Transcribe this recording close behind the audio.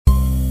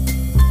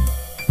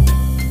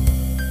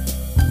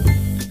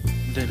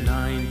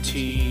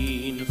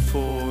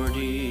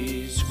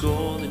1940s,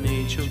 golden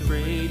age of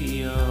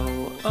radio.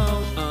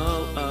 Oh,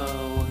 oh,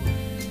 oh.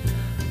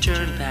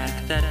 Turn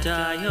back that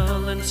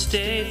dial and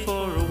stay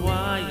for a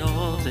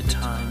while. The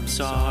times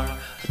are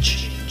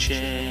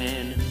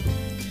a-changin'.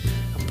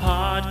 A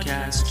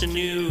podcast, a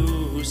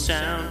new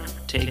sound,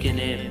 taking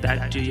it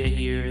back. Do you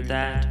hear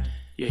that?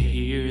 You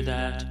hear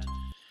that?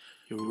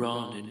 You're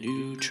on a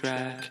new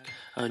track,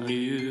 a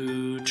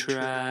new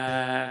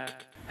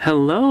track.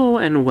 Hello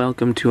and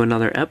welcome to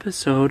another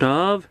episode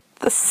of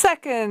The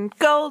Second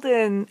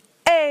Golden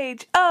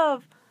Age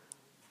of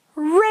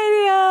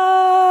Radio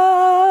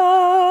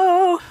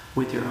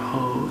with your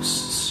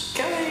hosts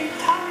Kelly,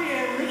 Tommy,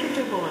 and Richard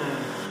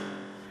Timberland.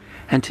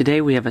 And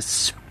today we have a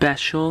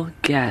special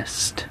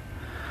guest,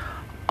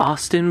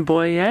 Austin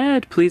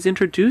Boyette. Please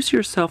introduce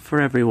yourself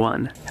for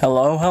everyone.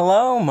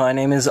 Hello, my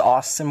name is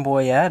Austin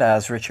Boyette,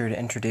 as Richard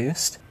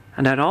introduced.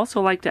 And I'd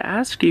also like to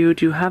ask you,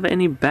 do you have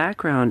any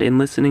background in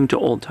listening to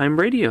old-time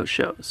radio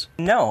shows?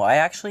 No, I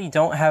actually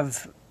don't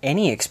have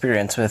any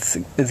experience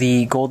with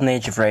the golden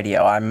age of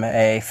radio. I'm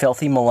a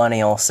filthy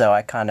millennial, so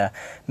I kind of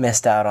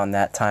missed out on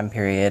that time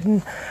period,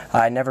 and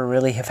I never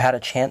really have had a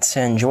chance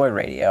to enjoy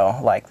radio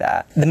like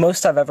that. The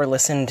most I've ever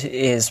listened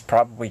is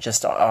probably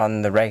just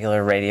on the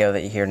regular radio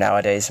that you hear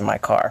nowadays in my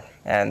car,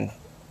 and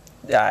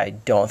I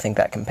don't think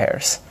that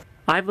compares.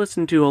 I've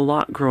listened to a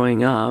lot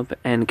growing up,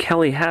 and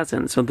Kelly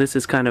hasn't, so this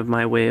is kind of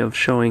my way of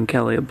showing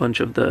Kelly a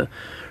bunch of the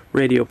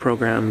radio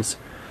programs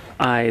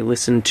I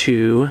listened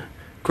to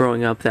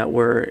growing up that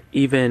were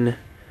even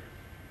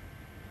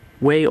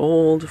way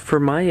old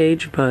for my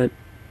age, but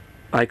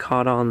I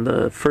caught on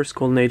the first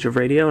golden age of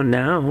radio, and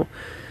now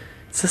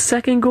it's the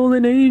second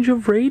golden age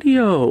of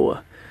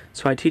radio.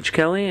 So I teach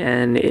Kelly,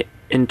 and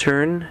in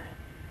turn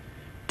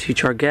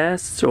teach our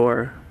guests,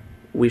 or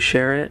we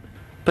share it.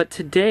 But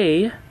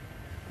today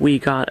we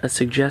got a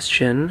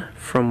suggestion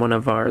from one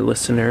of our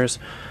listeners,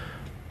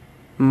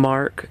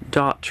 Mark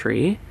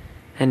Daughtry,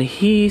 and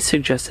he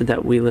suggested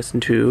that we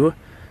listen to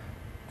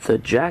the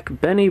Jack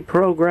Benny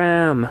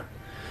program.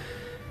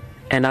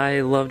 And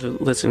I loved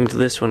listening to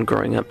this one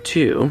growing up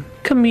too.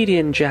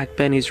 Comedian Jack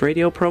Benny's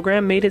radio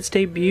program made its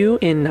debut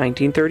in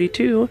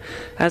 1932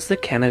 as the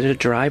Canada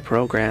Dry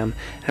program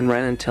and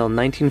ran until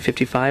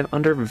 1955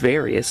 under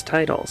various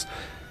titles.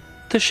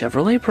 The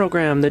Chevrolet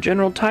program, the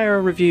General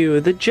Tire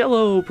Review, the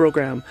Jell-O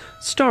program,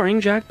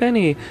 starring Jack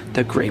Benny,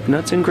 the Grape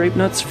Nuts and Grape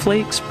Nuts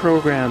Flakes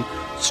program,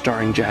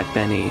 starring Jack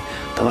Benny,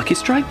 the Lucky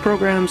Strike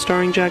program,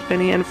 starring Jack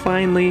Benny, and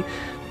finally,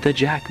 the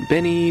Jack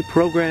Benny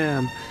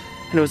program.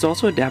 And it was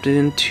also adapted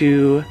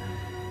into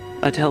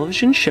a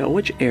television show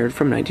which aired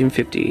from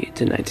 1950 to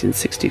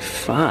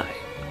 1965.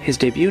 His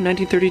debut in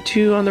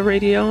 1932 on the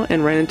radio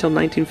and ran until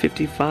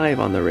 1955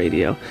 on the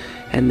radio.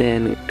 And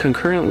then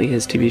concurrently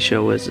his TV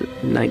show was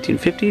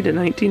 1950 to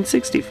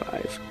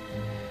 1965.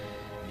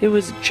 It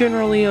was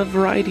generally a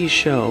variety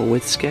show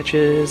with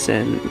sketches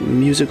and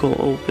musical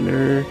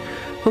opener,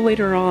 but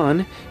later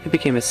on it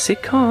became a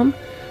sitcom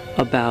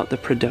about the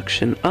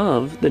production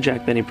of the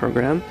Jack Benny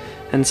program,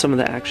 and some of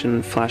the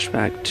action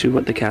flashback to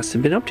what the cast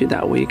had been up to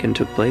that week and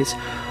took place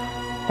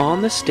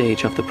on the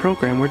stage of the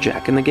program where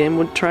Jack and the Gang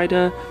would try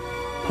to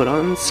put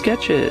on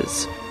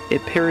sketches.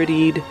 It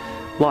parodied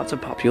lots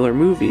of popular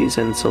movies,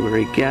 and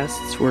celebrity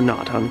guests were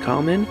not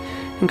uncommon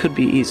and could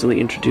be easily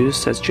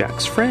introduced as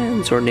Jack's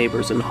friends or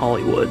neighbors in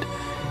Hollywood.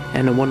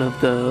 And one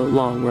of the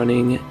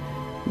long-running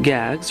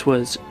gags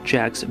was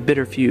Jack's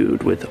bitter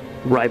feud with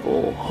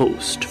rival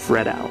host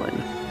Fred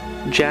Allen.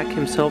 Jack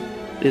himself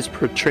is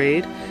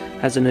portrayed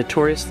as a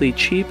notoriously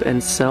cheap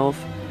and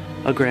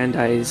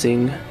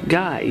self-aggrandizing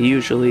guy,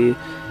 usually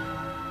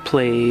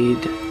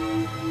played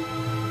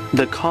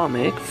the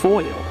comic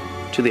foil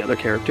to the other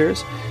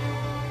characters.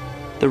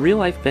 The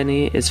real-life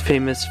Benny is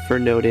famous for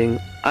noting,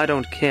 "I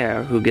don't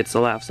care who gets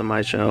the laughs on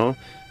my show,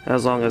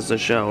 as long as the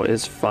show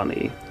is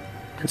funny."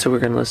 And so we're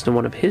going to listen to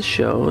one of his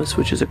shows,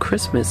 which is a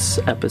Christmas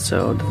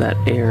episode that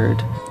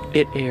aired.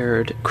 It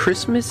aired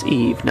Christmas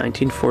Eve,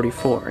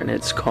 1944, and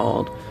it's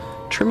called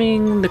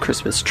Trimming the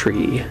Christmas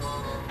Tree.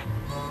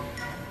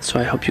 So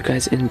I hope you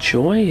guys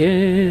enjoy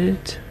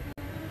it.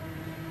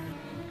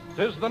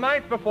 'Tis the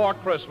night before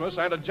Christmas,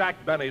 and at Jack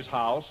Benny's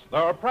house,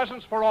 there are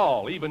presents for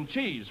all, even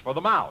cheese for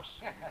the mouse.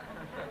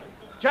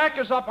 Jack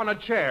is up on a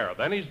chair,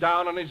 then he's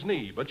down on his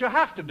knee, but you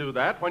have to do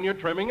that when you're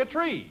trimming a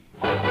tree.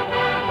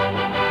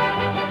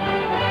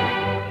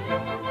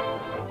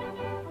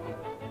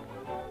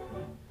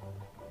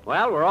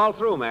 Well, we're all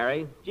through,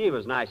 Mary. Gee, it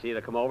was nice of you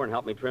to come over and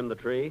help me trim the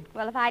tree.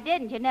 Well, if I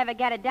didn't, you'd never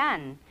get it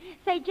done.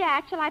 Say,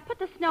 Jack, shall I put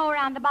the snow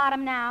around the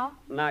bottom now?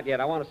 Not yet.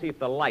 I want to see if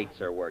the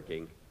lights are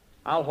working.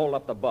 I'll hold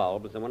up the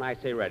bulbs, and when I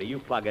say ready, you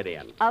plug it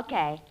in.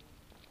 Okay.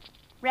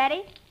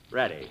 Ready?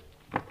 Ready.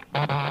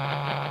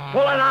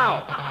 Pull it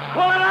out!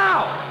 Pull it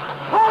out!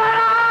 Pull it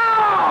out!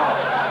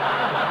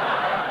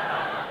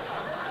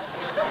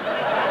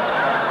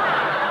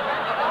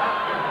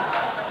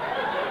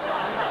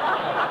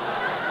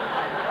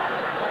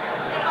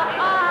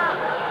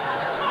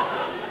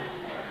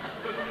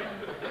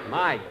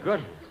 My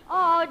goodness.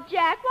 Oh,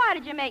 Jack, why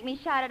did you make me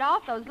shut it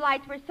off? Those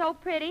lights were so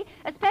pretty,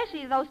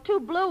 especially those two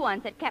blue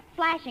ones that kept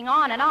flashing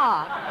on and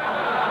off.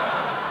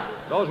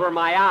 Those were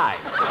my eyes.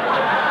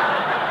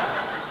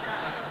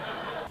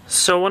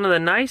 So one of the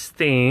nice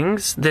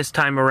things this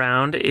time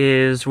around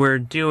is we're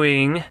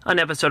doing an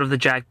episode of the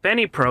Jack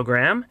Benny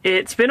program.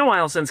 It's been a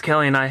while since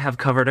Kelly and I have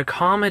covered a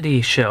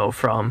comedy show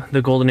from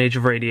the Golden Age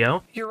of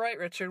Radio. You're right,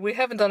 Richard. We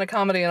haven't done a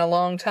comedy in a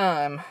long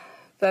time.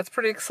 That's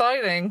pretty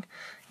exciting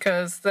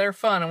because they're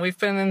fun, and we've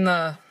been in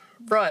the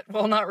rut.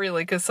 Well, not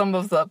really, because some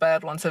of the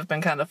bad ones have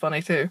been kind of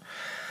funny, too.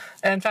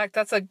 In fact,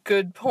 that's a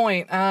good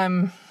point.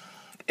 I'm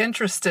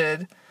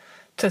interested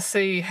to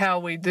see how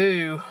we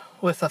do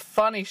with a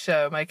funny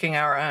show making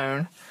our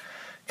own,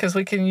 because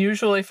we can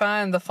usually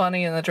find the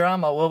funny in the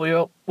drama.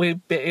 Will we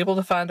be able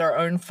to find our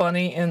own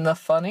funny in the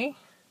funny?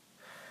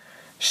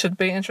 Should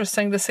be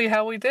interesting to see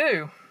how we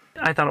do.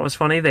 I thought it was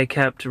funny. They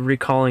kept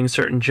recalling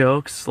certain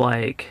jokes,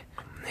 like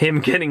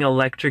him getting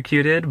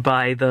electrocuted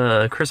by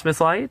the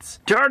Christmas lights.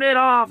 Turn it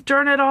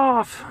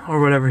off, or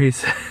whatever he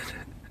said.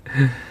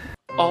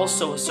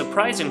 Also, a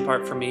surprising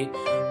part for me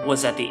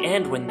was at the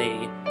end when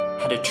they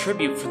had a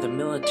tribute for the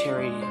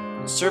military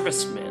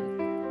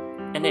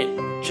servicemen, and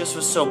it just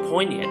was so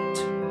poignant.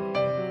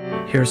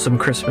 Here's some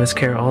Christmas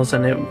carols,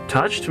 and it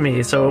touched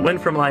me, so it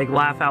went from like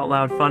laugh out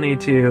loud funny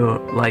to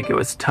like it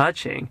was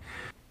touching.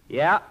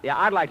 Yeah,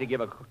 I'd like to give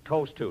a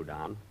toast too,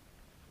 Don.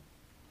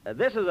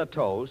 This is a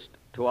toast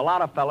to a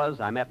lot of fellas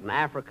I met in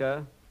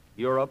Africa,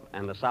 Europe,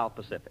 and the South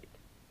Pacific.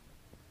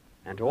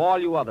 And to all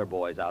you other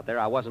boys out there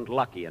I wasn't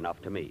lucky enough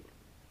to meet.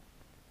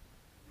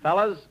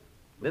 Fellas,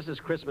 this is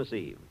Christmas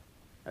Eve,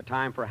 a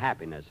time for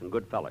happiness and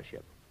good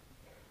fellowship,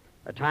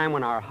 a time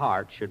when our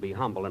hearts should be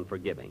humble and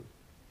forgiving.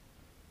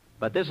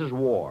 But this is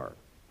war,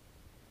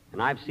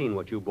 and I've seen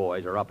what you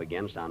boys are up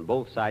against on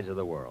both sides of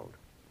the world.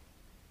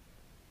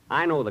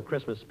 I know the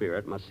Christmas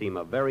spirit must seem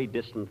a very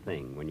distant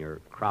thing when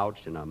you're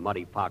crouched in a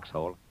muddy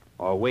foxhole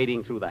or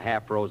wading through the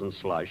half-frozen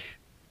slush.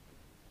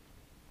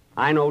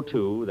 I know,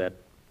 too, that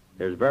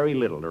there's very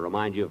little to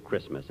remind you of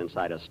Christmas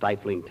inside a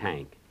stifling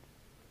tank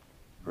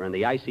or in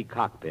the icy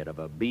cockpit of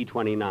a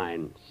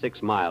B-29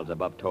 6 miles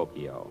above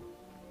Tokyo.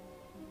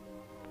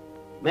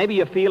 Maybe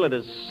you feel it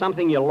is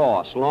something you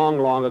lost long,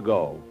 long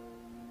ago,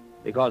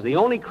 because the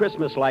only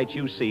Christmas lights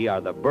you see are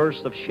the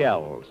bursts of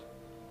shells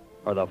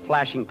or the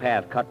flashing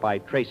path cut by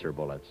tracer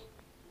bullets.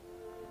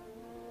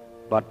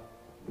 But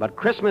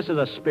Christmas is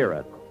a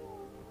spirit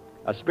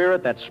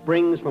that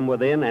springs from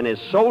within and is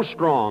so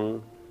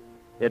strong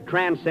it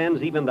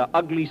transcends even the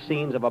ugly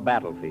scenes of a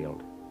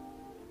battlefield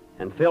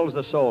and fills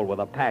the soul with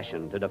a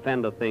passion to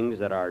defend the things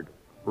that are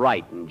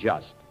right and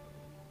just.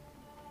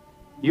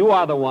 You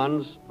are the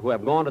ones who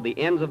have gone to the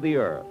ends of the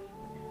earth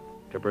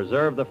to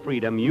preserve the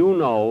freedom you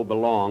know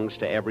belongs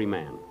to every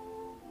man,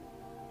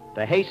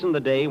 to hasten the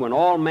day when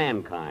all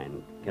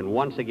mankind can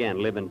once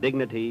again live in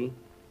dignity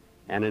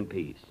and in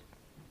peace.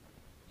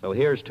 So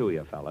here's to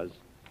you, fellas.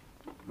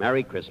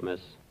 Merry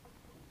Christmas,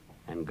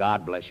 and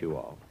God bless you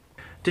all.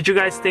 Did you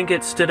guys think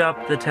it stood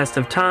up the test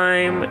of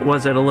time?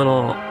 Was it a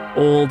little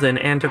old and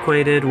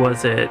antiquated?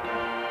 Was it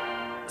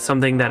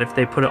something that if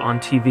they put it on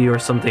TV or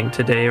something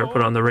today or put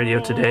it on the radio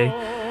today,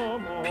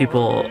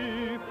 people,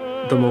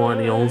 the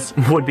millennials,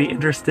 would be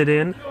interested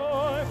in?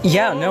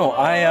 Yeah, no,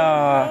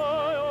 I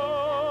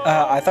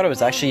thought it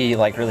was actually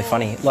like really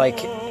funny. Like,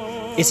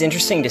 it's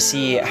interesting to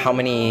see how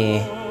many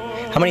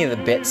of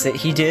the bits that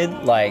he did,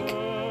 like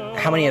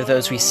how many of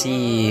those we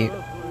see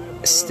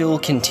still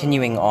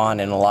continuing on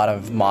in a lot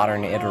of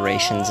modern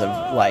iterations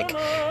of like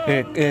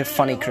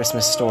funny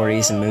Christmas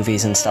stories and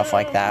movies and stuff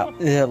like that.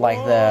 Like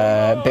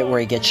the bit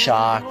where he gets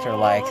shocked, or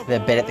like the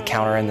bit at the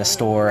counter in the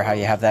store, how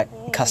you have that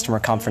customer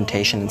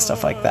confrontation and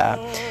stuff like that.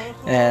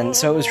 And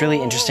so it was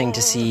really interesting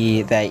to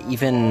see that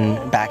even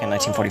back in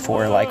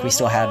 1944, like we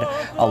still had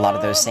a lot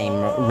of those same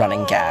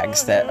running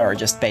gags that are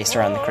just based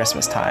around the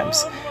Christmas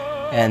times.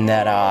 And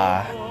that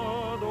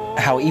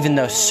how even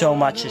though so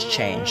much has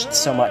changed,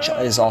 so much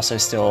is also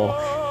still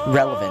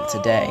relevant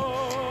today.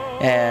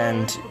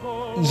 And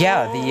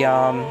yeah,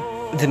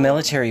 the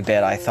military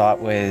bit I thought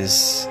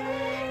was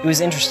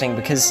interesting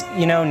because,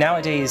 you know,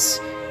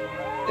 nowadays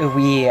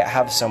we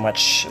have so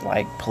much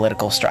like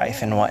political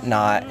strife and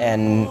whatnot,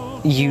 and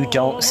you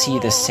don't see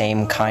the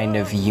same kind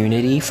of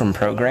unity from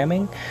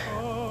programming.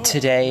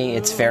 Today,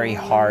 it's very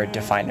hard to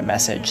find a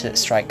message that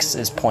strikes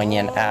as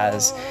poignant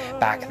as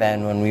back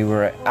then when we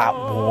were at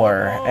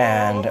war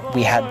and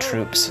we had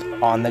troops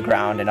on the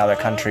ground in other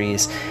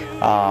countries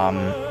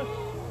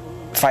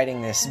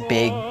fighting this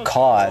big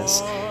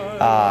cause.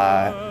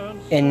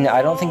 And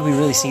I don't think we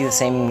really see the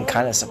same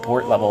kind of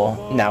support level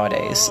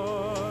nowadays.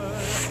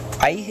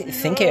 I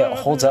think it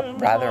holds up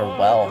rather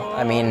well.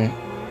 I mean,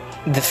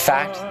 the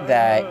fact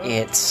that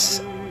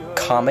it's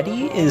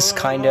comedy is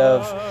kind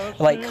of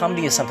like,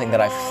 comedy is something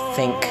that I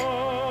think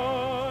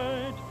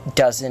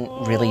doesn't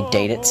really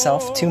date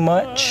itself too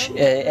much,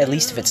 at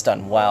least if it's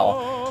done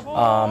well.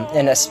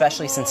 And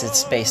especially since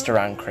it's based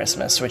around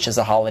Christmas, which is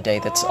a holiday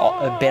that's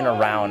been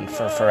around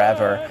for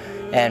forever,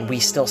 and we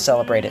still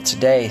celebrate it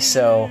today.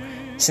 So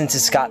since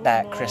it's got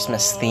that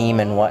Christmas theme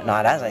and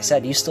whatnot, as I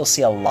said, you still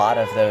see a lot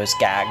of those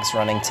gags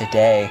running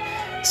today.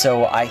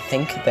 So I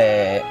think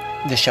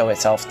that the show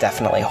itself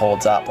definitely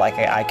holds up. Like,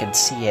 I could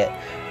see it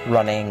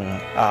running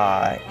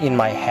in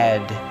my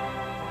head,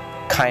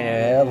 kind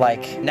of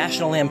like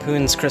National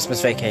Lampoon's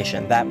Christmas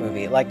Vacation, that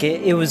movie. Like,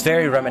 it was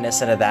very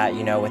reminiscent of that,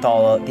 you know, with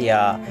all of the,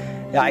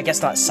 I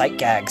guess not sight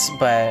gags,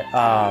 but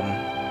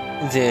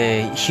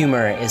the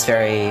humor is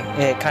very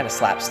kind of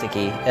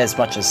slapsticky, as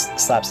much as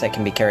slapstick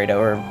can be carried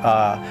over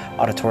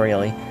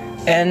auditorially.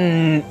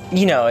 And,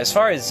 you know, as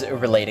far as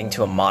relating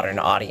to a modern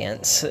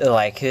audience,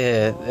 like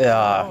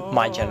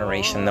my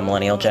generation, the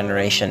millennial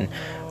generation,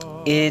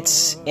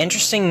 it's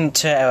interesting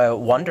to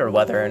wonder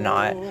whether or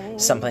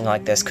not something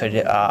like this could,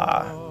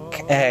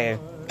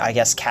 I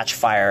guess, catch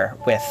fire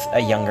with a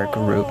younger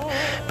group,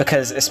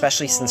 because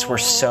especially since we're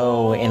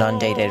so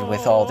inundated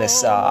with all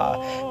this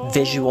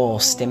visual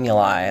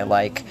stimuli,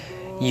 like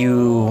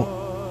you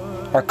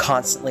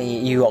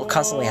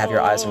constantly have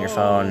your eyes on your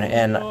phone,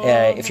 and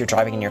if you're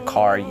driving in your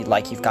car,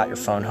 you've got your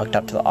phone hooked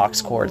up to the aux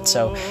cord,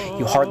 so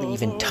you hardly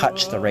even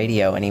touch the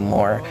radio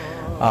anymore.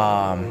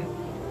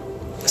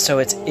 So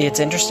it's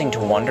interesting to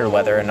wonder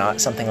whether or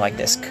not something like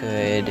this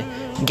could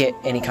get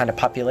any kind of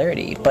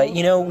popularity. But,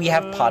 you know, we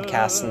have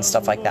podcasts and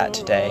stuff like that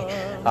today,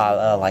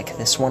 like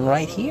this one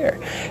right here.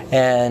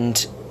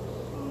 And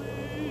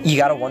you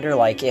gotta wonder,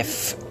 like,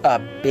 if a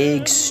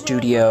big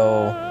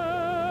studio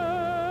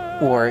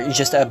or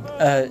just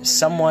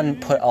someone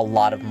put a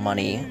lot of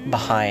money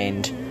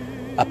behind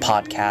a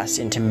podcast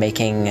into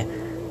making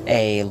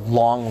a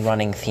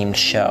long-running themed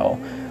show,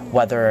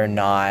 whether or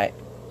not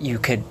you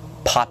could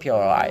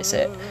popularize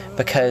it,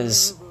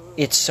 because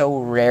it's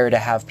so rare to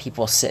have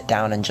people sit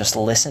down and just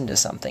listen to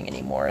something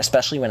anymore,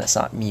 especially when it's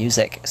not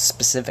music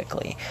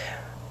specifically.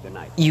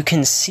 You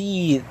can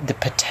see the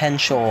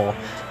potential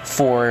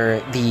for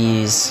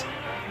these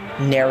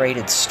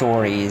narrated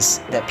stories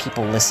that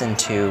people listen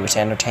to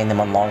entertain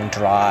them on long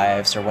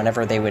drives, or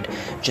whenever they would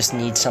just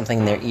need something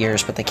in their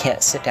ears but they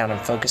can't sit down and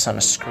focus on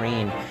a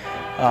screen.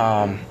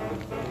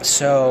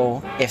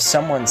 So if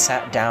someone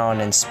sat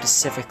down and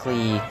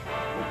specifically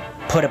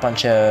put a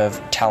bunch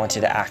of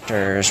talented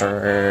actors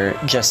or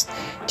just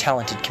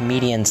talented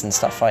comedians and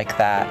stuff like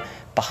that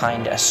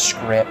behind a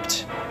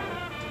script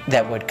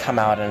that would come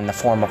out in the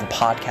form of a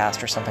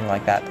podcast or something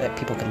like that that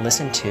people could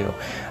listen to,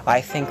 I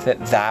think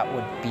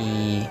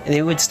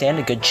it would stand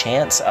a good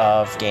chance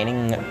of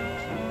gaining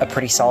a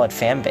pretty solid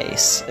fan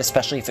base,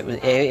 especially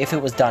if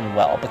it was done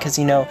well, because,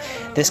 you know,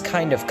 this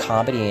kind of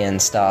comedy and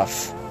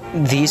stuff,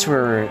 these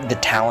were the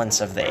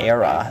talents of the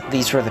era.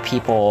 These were the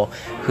people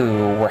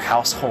who were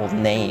household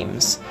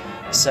names.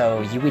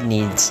 So you would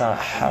need some...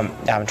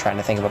 I'm trying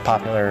to think of a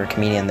popular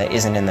comedian that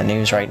isn't in the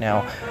news right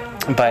now.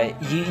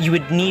 But you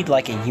would need,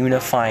 like, a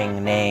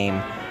unifying name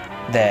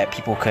that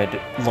people could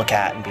look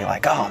at and be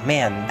like, oh,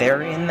 man,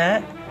 they're in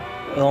that?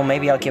 Well,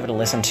 maybe I'll give it a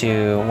listen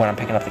to when I'm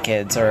picking up the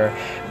kids, or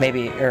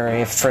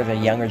if for the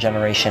younger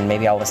generation,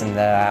 maybe I'll listen to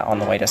that on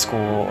the way to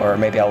school, or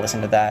maybe I'll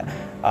listen to that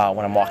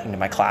when I'm walking to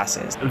my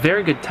classes.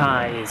 Very good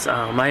ties.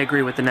 I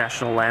agree with the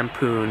National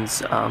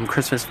Lampoon's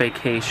Christmas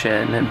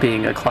Vacation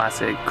being a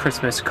classic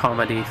Christmas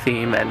comedy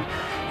theme, and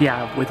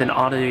yeah, with an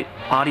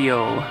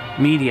audio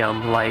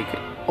medium like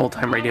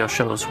old-time radio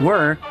shows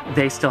were,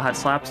 they still had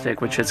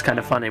slapstick, which is kind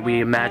of funny.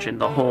 We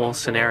imagined the whole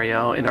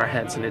scenario in our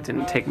heads, and it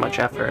didn't take much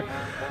effort.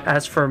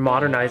 As for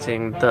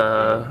modernizing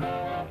the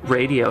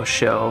radio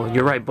show,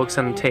 you're right, books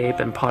on tape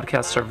and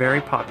podcasts are very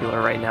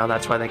popular right now.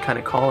 That's why they kind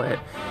of call it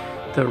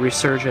the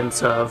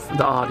resurgence of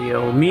the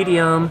audio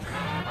medium,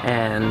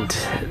 and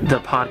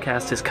the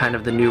podcast is kind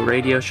of the new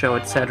radio show,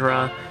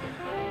 etc.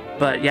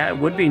 But yeah, it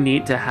would be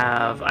neat to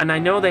have, and I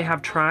know they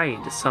have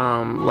tried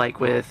some, like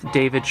with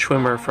David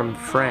Schwimmer from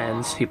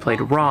Friends, he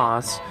played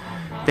Ross.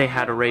 They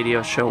had a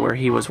radio show where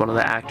he was one of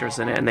the actors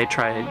in it, and they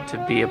tried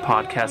to be a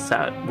podcast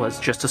that was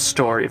just a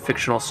story, a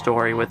fictional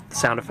story with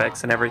sound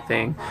effects and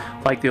everything,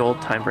 like the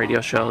old-time radio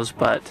shows,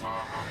 but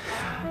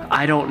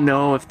I don't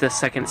know if the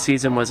second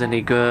season was any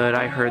good.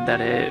 I heard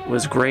that it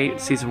was great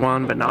season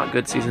 1, but not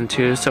good season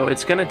 2, so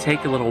it's going to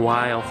take a little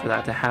while for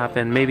that to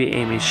happen. Maybe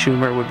Amy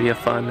Schumer would be a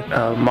fun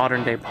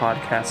modern-day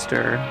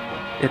podcaster,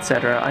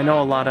 etc. I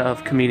know a lot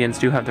of comedians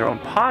do have their own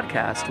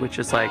podcast, which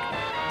is like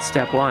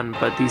step 1,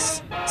 but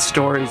these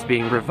stories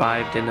being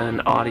revived in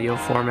an audio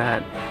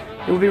format,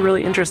 it would be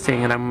really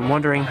interesting, and I'm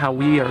wondering how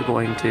we are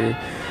going to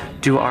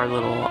do our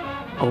little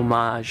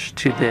homage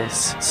to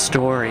this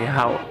story.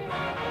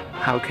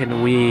 How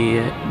can we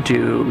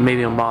do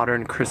maybe a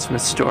modern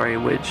Christmas story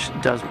which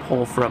does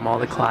pull from all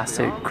the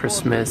classic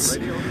Christmas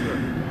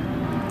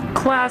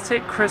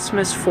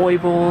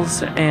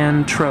foibles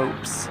and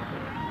tropes?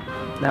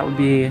 That would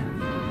be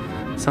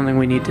something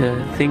we need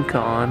to think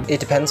on.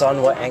 It depends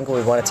on what angle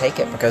we want to take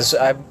it, because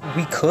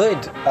we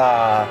could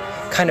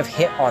kind of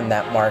hit on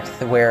that mark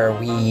where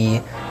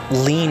we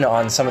lean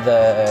on some of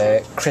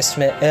the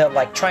Christmas,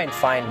 like try and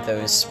find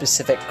those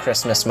specific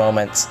Christmas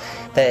moments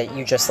that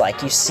you just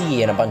like, you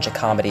see in a bunch of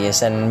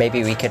comedies, and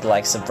maybe we could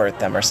like subvert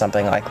them or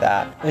something like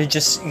that.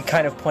 Just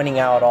kind of pointing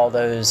out all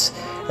those,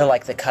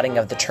 like the cutting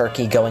of the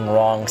turkey going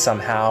wrong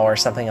somehow or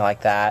something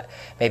like that,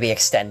 maybe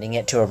extending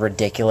it to a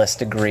ridiculous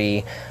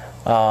degree.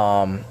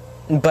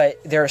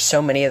 But there are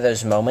so many of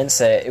those moments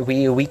that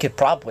we could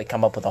probably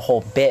come up with a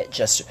whole bit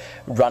just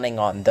running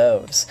on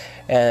those.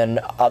 And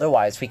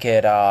otherwise, we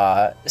could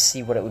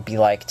see what it would be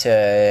like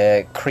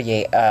to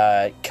create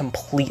a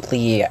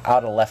completely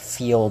out of left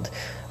field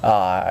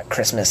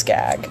Christmas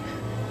gag.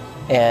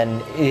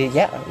 And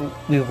yeah,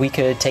 we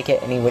could take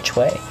it any which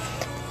way.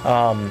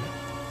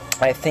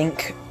 I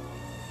think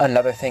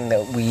another thing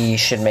that we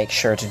should make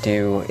sure to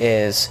do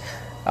is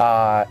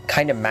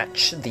kind of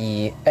match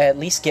at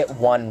least get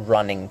one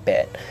running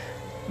bit,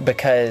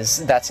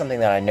 because that's something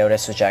that I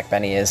noticed with Jack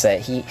Benny, is that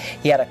he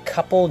had a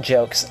couple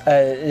jokes,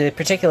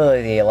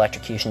 particularly the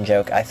electrocution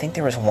joke. I think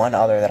there was one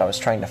other that I was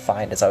trying to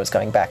find as I was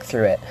going back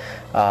through it.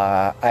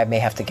 I may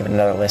have to give it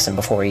another listen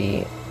before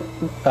we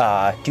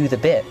do the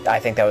bit. I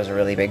think that was a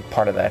really big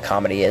part of the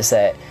comedy, is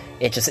that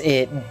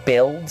it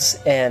builds,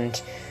 and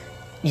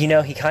you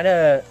know, he kind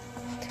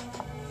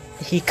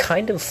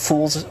of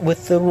fools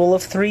with the rule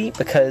of three,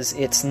 because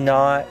it's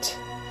not...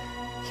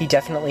 He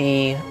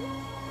definitely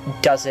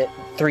does it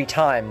 3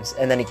 times,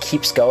 and then he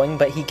keeps going,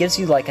 but he gives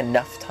you, like,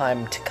 enough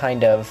time to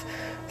kind of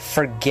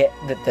forget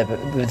that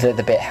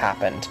the bit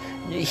happened.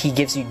 He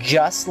gives you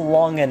just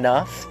long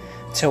enough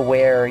to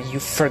where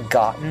you've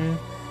forgotten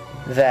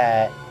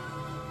that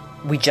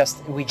we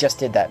just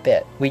did that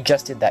bit. We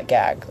just did that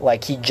gag.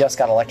 Like, he just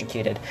got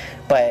electrocuted.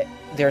 But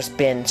there's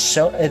been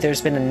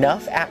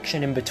enough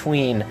action in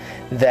between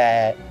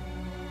that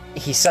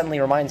he suddenly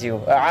reminds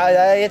you,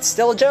 it's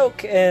still a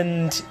joke.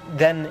 And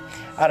then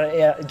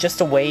just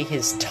the way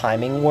his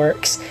timing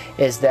works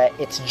is that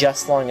it's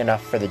just long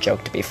enough for the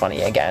joke to be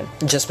funny again.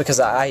 Just because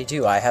I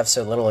have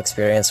so little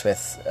experience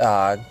with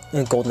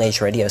Golden Age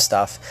radio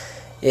stuff,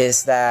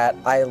 is that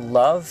I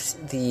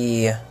loved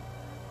the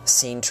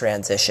scene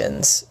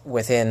transitions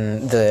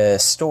within the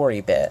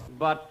story bit.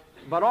 But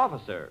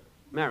officer,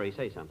 Mary,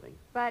 say something.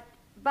 But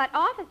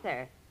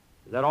officer.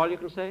 Is that all you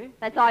can say?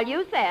 That's all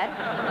you said.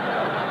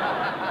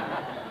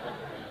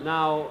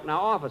 Now,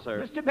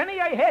 officer. Mr. Benny,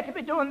 I hate to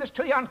be doing this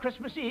to you on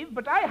Christmas Eve,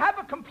 but I have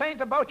a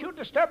complaint about you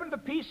disturbing the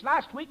peace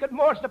last week at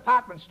Moore's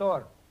department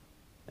store.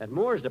 At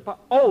Moore's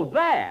department? Oh,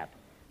 that!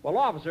 Well,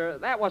 officer,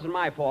 that wasn't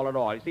my fault at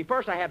all. You see,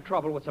 first I had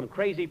trouble with some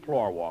crazy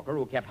floor walker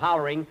who kept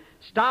hollering,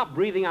 "Stop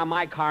breathing on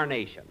my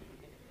carnation."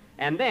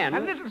 And then... A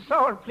little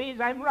slower, please.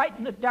 I'm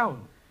writing it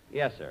down.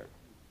 Yes, sir.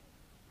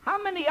 How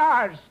many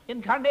R's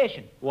in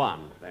carnation?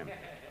 1.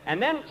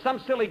 And then some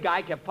silly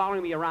guy kept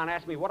following me around,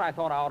 asking me what I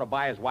thought I ought to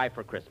buy his wife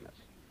for Christmas.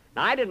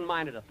 Now, I didn't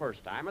mind it the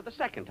first time or the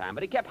second time,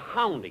 but he kept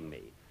hounding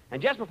me.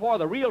 And just before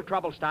the real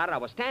trouble started, I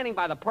was standing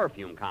by the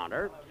perfume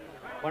counter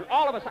when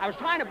all of us, I was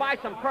trying to buy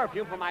some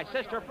perfume for my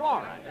sister,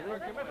 Flora.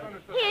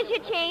 Here's your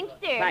change,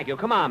 sir. Thank you.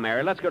 Come on,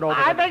 Mary. Let's get over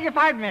I beg your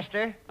pardon,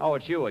 mister. Oh,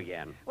 it's you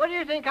again. What do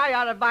you think I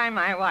ought to buy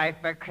my wife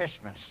for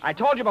Christmas? I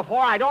told you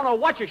before, I don't know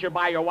what you should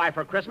buy your wife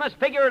for Christmas.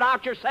 Figure it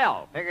out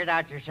yourself. Figure it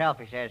out yourself,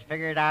 he says.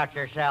 Figure it out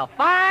yourself.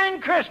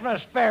 Fine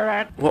Christmas,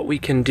 Spirit. What we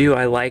can do,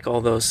 I like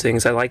all those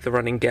things. I like the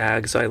running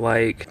gags. I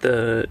like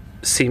the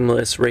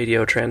seamless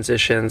radio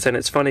transitions. And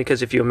it's funny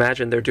because if you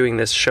imagine they're doing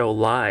this show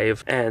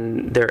live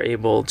and they're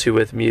able to,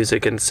 with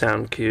music and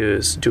sound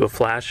cues, do a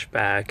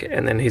flashback,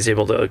 and then he's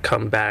able to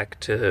come back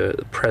to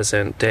the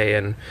present day,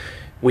 and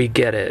we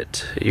get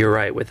it. You're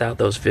right. Without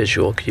those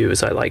visual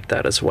cues, I like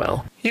that as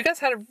well. You guys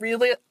had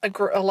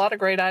a lot of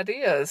great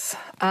ideas.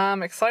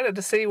 I'm excited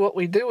to see what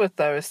we do with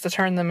those to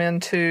turn them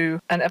into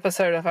an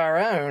episode of our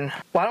own.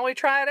 Why don't we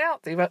try it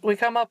out, see what we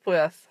come up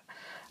with?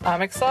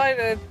 I'm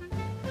excited.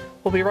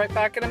 We'll be right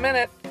back in a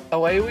minute.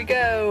 Away we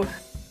go.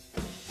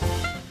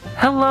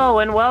 Hello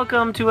and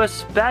welcome to a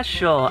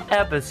special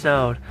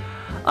episode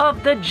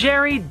of the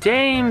Jerry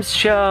Dames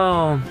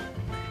Show.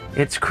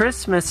 It's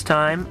Christmas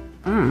time.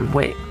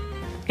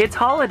 It's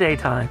holiday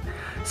time.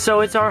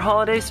 So it's our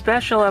holiday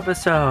special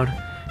episode.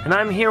 And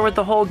I'm here with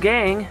the whole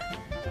gang.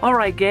 All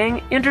right,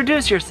 gang,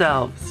 introduce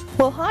yourselves.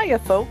 Well, hiya,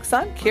 folks.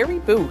 I'm Carrie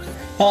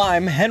Booth.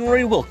 I'm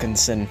Henry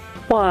Wilkinson.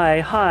 Why,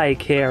 hi,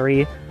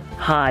 Carrie.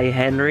 Hi,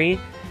 Henry.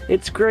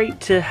 It's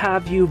great to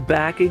have you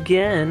back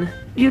again.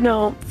 You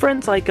know,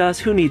 friends like us,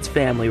 who needs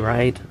family,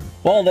 right?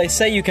 Well, they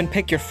say you can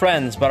pick your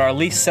friends, but our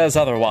lease says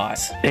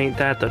otherwise. Ain't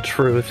that the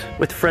truth?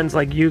 With friends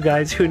like you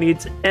guys, who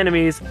needs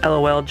enemies?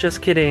 LOL,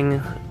 just kidding.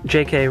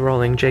 JK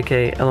rolling,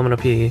 JK,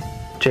 LMNOP,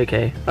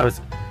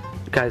 JK.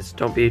 Guys,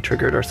 don't be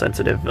triggered or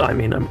sensitive.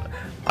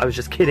 I was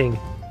just kidding.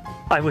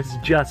 I was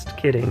just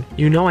kidding.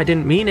 You know I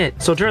didn't mean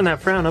it. So turn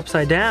that frown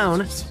upside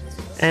down,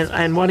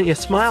 and why don't you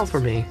smile for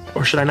me?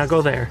 Or should I not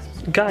go there?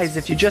 Guys,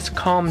 if you just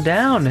calm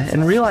down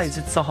and realize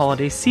it's the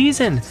holiday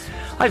season,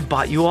 I've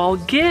bought you all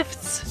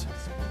gifts.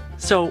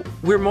 So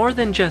we're more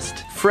than just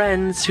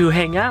friends who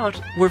hang out,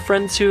 we're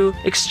friends who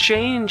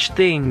exchange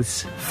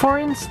things. For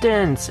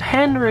instance,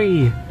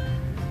 Henry,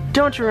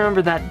 don't you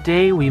remember that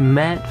day we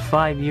met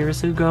 5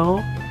 years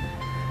ago?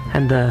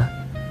 And the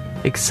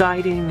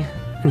exciting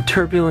and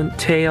turbulent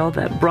tale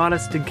that brought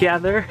us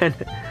together and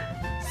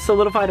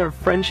solidified our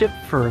friendship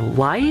for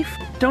life?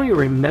 Don't you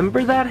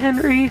remember that,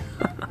 Henry?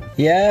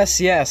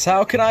 Yes,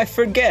 how can I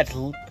forget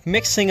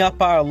mixing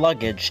up our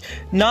luggage?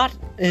 Not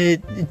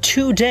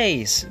 2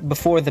 days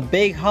before the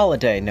big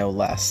holiday, no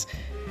less.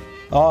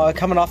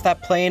 Coming off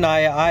that plane,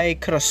 I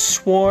could have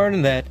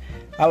sworn that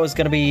I was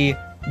going to be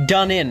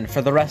done in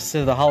for the rest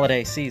of the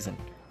holiday season.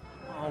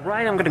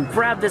 Alright, I'm going to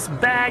grab this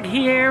bag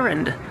here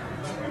and...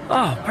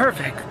 Oh,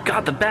 perfect.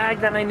 Got the bag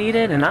that I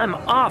needed and I'm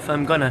off.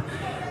 I'm going to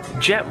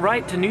jet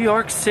right to New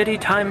York City,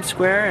 Times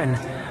Square, and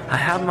I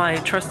have my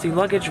trusty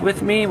luggage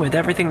with me with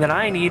everything that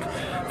I need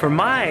for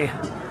my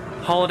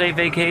holiday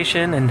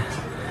vacation, and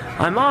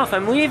I'm off.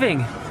 I'm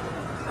leaving.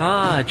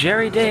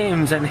 Jerry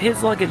Dames and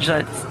his luggage,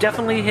 that's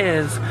definitely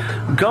his.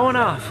 Going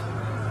off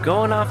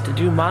to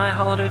do my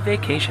holiday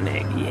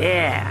vacationing.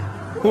 Yeah.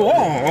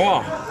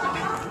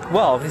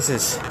 Well, this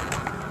is...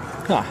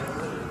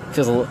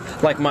 feels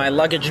like my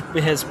luggage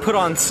has put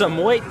on some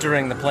weight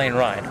during the plane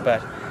ride,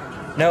 but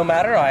no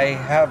matter, I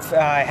have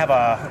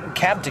a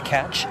cab to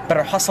catch.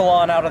 Better hustle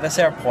on out of this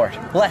airport,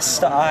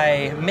 lest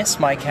I miss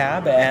my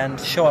cab and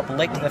show up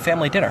late to the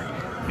family dinner.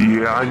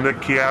 Yeah, I'm the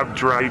cab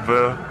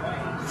driver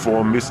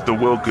for Mr.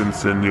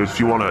 Wilkinson. If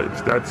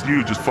that's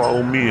you, just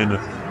follow me and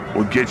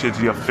we'll get you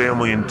to your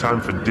family in time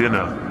for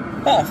dinner.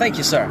 Oh, thank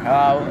you, sir.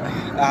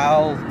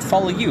 I'll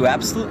follow you,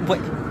 absolutely.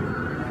 Wait.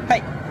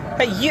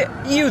 Hey,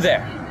 you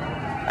there.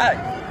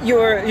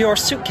 Your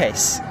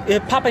suitcase,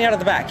 popping out of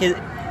the back.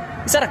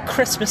 Is that a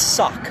Christmas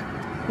sock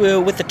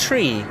with the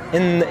tree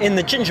in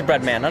the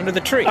gingerbread man under the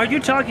tree? Are you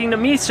talking to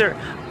me, sir?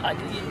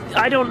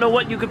 I don't know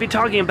what you could be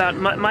talking about.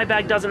 My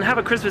bag doesn't have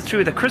a Christmas tree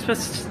with a Christmas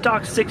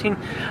stock sticking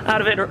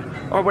out of it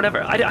or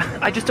whatever.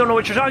 I just don't know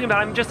what you're talking about.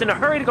 I'm just in a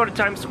hurry to go to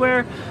Times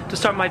Square to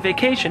start my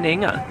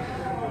vacationing.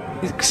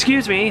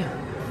 Excuse me.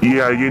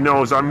 Yeah,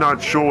 I'm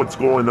not sure what's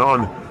going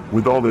on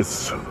with all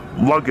this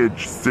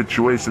luggage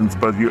situations,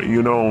 but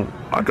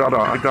I got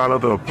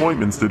other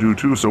appointments to do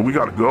too, so we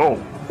gotta go.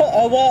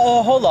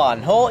 Hold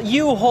on.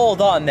 You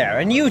hold on there,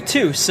 and you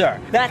too, sir.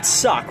 That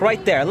sock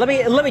right there. Let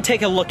me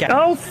take a look at it.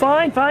 Oh,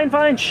 fine.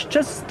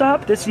 Just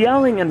stop this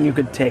yelling, and you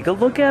could take a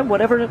look at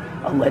whatever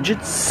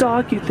alleged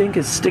sock you think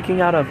is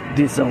sticking out of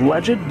these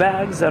alleged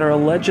bags that are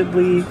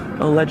allegedly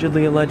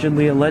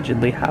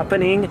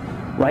happening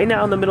right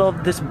now in the middle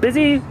of this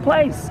busy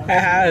place.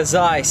 As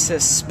I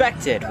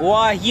suspected.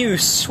 Why, you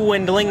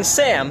swindling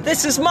Sam,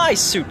 this is my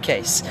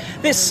suitcase.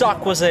 This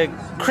sock was a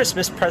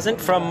Christmas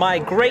present from my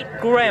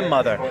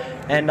great-grandmother,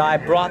 and I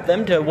brought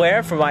them to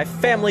wear for my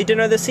family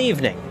dinner this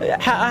evening.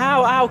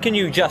 How can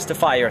you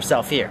justify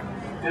yourself here?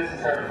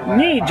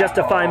 Me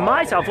justify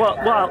myself?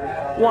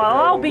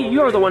 Well,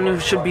 you're the one who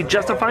should be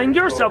justifying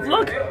yourself.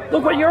 Look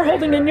what you're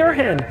holding in your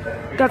hand.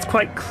 That's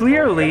quite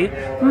clearly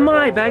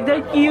my bag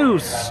that you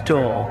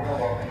stole.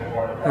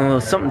 Oh,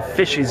 something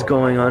fishy's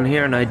going on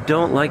here, and I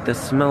don't like the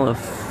smell of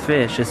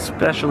fish,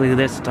 especially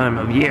this time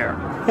of year.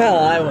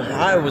 Well,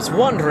 I was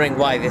wondering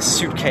why this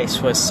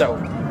suitcase was so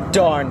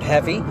darned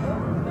heavy.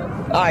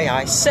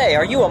 I say,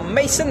 are you a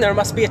mason? There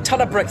must be a ton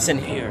of bricks in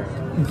here.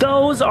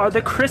 Those are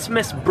the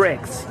Christmas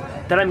bricks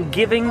that I'm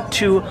giving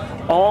to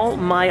all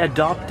my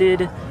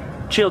adopted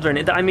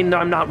children. I mean,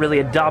 I'm not really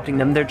adopting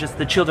them. They're just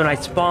the children I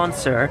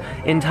sponsor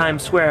in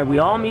Times Square. We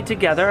all meet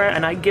together,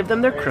 and I give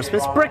them their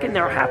Christmas brick, and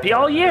they're happy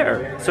all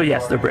year. So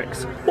yes, they're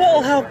bricks.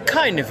 Well, how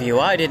kind of you.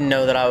 I didn't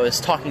know that I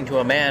was talking to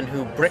a man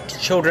who bricked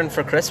children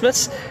for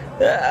Christmas.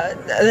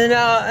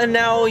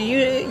 Now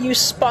you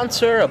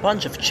sponsor a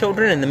bunch of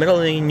children in the middle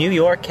of New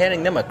York,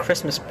 handing them a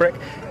Christmas brick.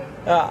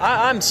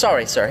 I'm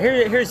sorry, sir.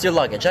 Here's your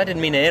luggage. I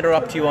didn't mean to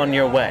interrupt you on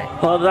your way.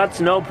 Well, that's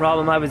no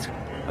problem. I was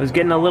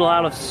getting a little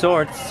out of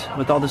sorts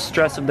with all the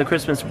stress of the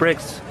Christmas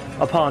bricks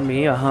upon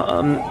me.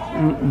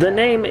 The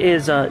name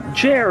is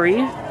Jerry.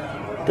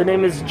 The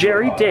name is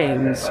Jerry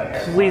Dames.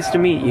 Pleased to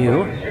meet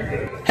you.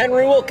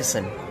 Henry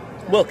Wilkinson.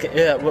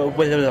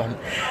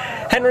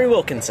 Henry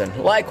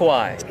Wilkinson.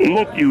 Likewise.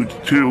 Look, you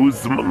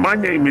twos. My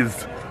name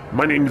is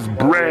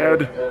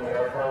Brad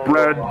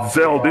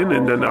Zeldin,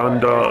 and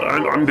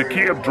I'm the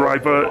cab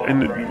driver,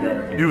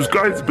 and you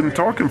guys have been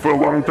talking for a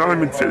long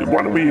time and said,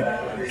 why don't we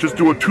just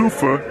do a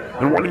twofer,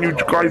 and why don't you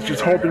guys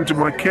just hop into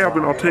my cab,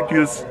 and I'll take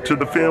you to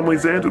the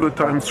families and to the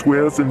Times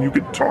Squares, and you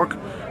could talk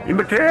in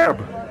the cab.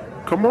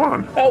 Come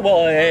on. Oh,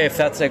 well, if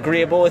that's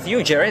agreeable with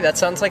you, Jerry, that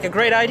sounds like a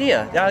great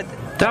idea.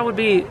 That would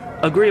be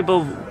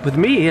agreeable with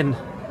me, and...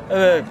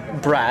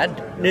 Brad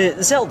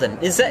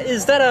Zeldin. Is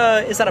that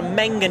a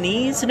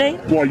manganese name?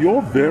 Why,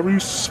 you're very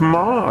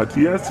smart.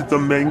 Yes, it's a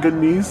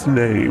manganese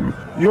name.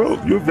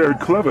 You're very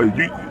clever.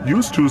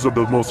 You twos are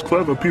the most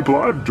clever people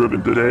I've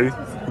driven today.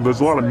 There's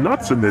a lot of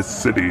nuts in this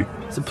city.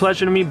 It's a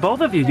pleasure to meet both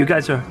of you. You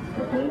guys are,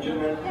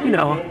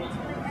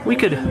 we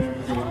could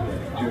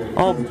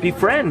all be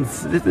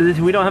friends.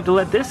 We don't have to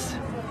let this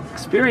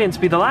experience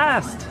be the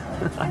last.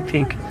 I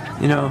think,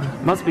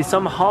 must be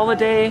some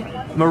holiday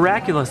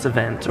miraculous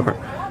event or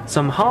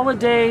some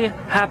holiday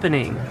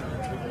happening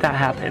that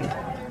happened.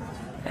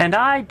 And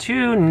I,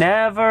 too,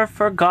 never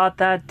forgot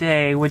that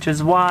day, which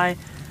is why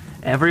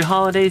every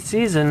holiday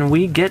season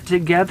we get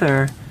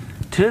together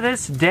to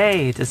this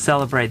day to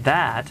celebrate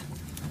that.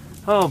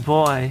 Oh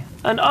boy.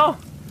 And oh,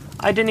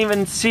 I didn't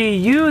even see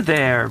you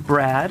there,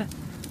 Brad.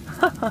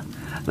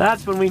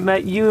 That's when we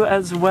met you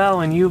as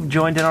well, and you've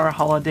joined in our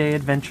holiday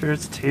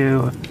adventures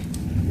too.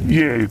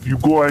 Yeah, if you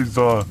guys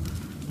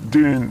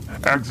didn't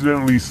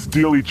accidentally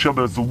steal each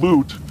other's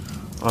loot,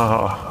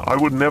 I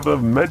would never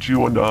have met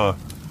you, and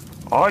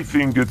I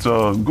think it's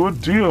a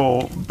good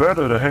deal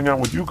better to hang out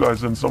with you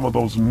guys than some of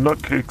those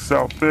nutcakes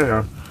out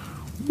there.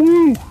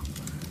 Woo!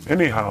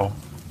 Anyhow,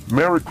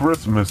 Merry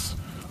Christmas,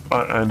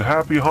 and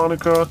Happy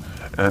Hanukkah,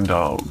 and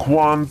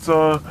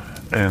Kwanzaa,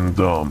 and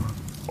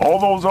all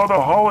those other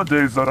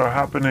holidays that are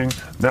happening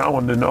now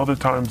and in other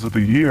times of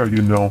the year,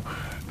 you know,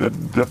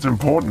 that's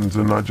important,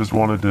 and I just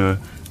wanted to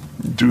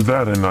do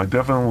that, and I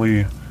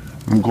definitely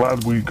am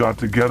glad we got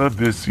together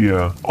this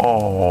year.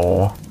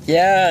 Aww.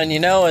 Yeah, and you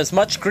know, as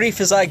much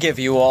grief as I give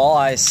you all,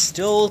 I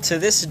still to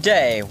this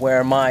day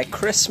wear my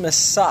Christmas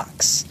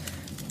socks.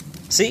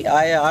 See,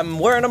 I'm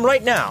wearing them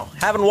right now.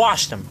 Haven't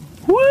washed them.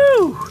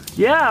 Woo!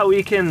 Yeah,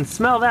 we can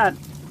smell that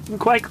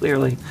quite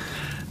clearly.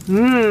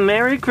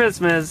 Merry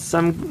Christmas.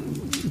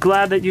 I'm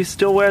glad that you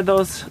still wear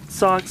those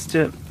socks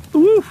too.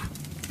 Woo!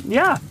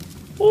 Yeah.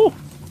 Ooh.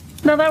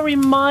 Now that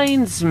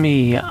reminds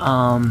me,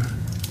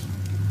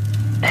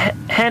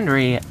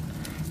 Henry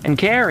and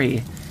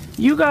Carrie,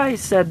 you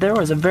guys said there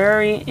was a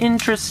very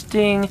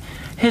interesting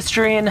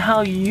history in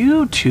how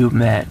you two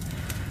met.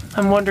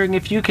 I'm wondering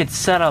if you could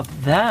set up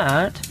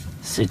that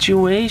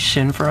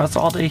situation for us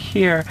all to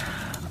hear.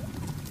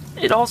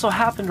 It also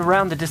happened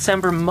around the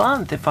December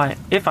month, if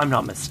I'm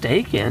not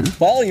mistaken.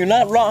 Well, you're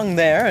not wrong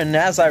there, and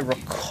as I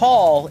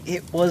recall,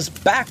 it was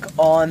back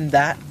on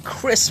that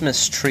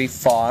Christmas tree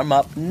farm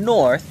up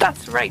north.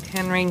 That's right,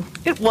 Henry.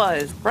 It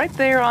was, right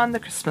there on the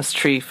Christmas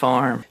tree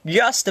farm.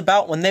 Just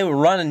about when they were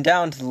running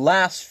down to the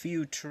last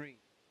few trees.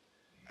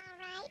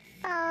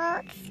 All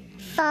right,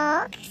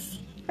 folks,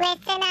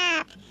 listen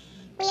up.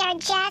 We are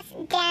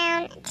just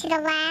down to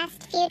the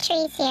last few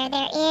trees here.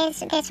 There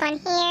is this one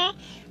here,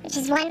 which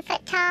is 1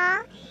 foot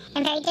tall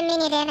and very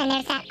diminutive, and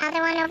there's that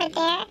other one over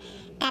there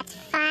that's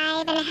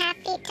 5.5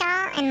 feet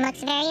tall and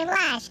looks very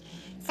lush.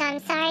 So I'm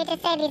sorry to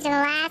say these are the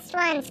last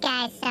ones,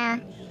 guys, so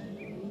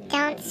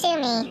don't sue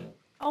me.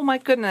 Oh my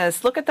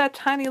goodness, look at that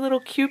tiny little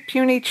cute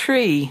puny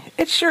tree.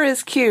 It sure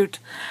is cute.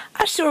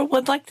 I sure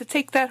would like to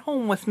take that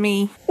home with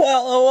me.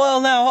 Well,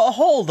 now,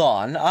 hold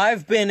on.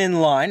 I've been in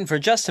line for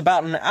just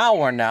about an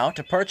hour now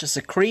to purchase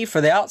a tree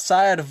for the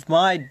outside of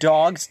my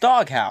dog's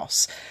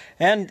doghouse.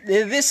 And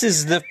this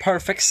is the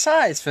perfect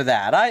size for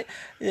that. I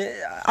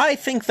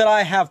think that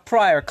I have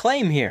prior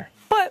claim here.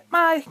 But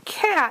my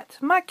cat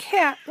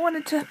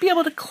wanted to be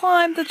able to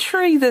climb the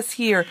tree this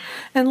year.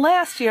 And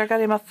last year I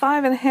got him a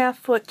 5.5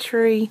 foot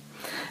tree.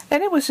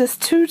 And it was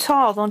just too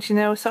tall, don't you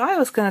know? So I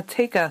was going to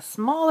take a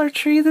smaller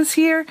tree this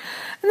year. And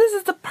this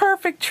is the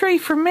perfect tree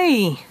for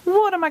me.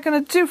 What am I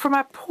going to do for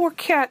my poor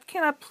cat?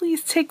 Can I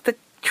please take the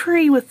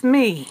tree with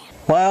me?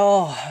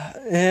 Well,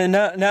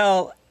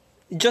 now,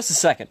 just a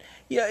second.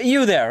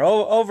 You there,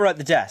 over at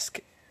the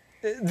desk.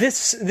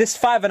 This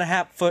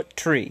 5.5 foot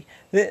tree.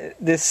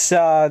 This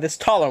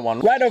taller one,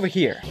 right over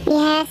here.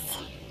 Yes,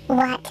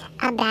 what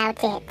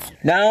about it?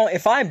 Now,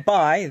 if I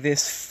buy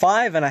this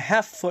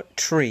 5.5 foot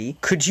tree,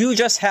 could you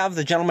just have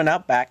the gentleman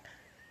out back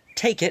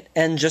take it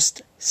and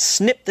just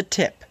snip the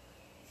tip?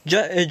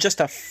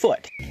 Just a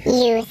foot.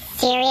 You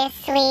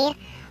seriously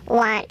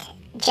want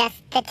just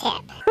the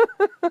tip?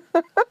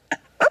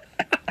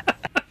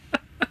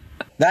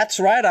 That's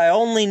right, I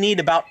only need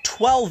about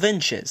 12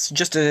 inches.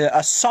 Just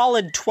a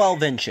solid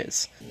 12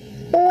 inches.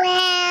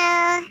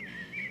 Well,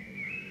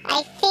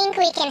 I think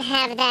we can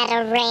have that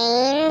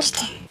arranged.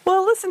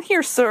 Well, listen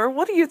here, sir.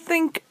 What do you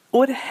think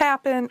would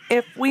happen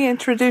if we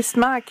introduced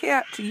my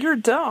cat to your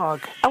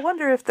dog? I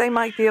wonder if they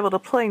might be able to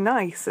play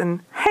nice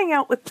and hang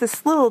out with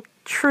this little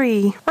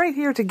tree right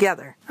here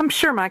together. I'm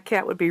sure my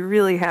cat would be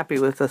really happy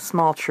with a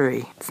small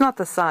tree. It's not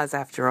the size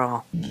after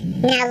all.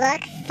 Now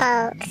look,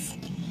 folks.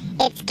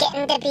 It's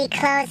getting to be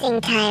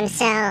closing time,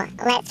 so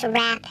let's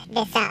wrap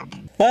this up.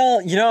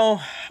 Well, you know,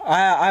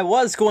 I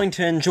was going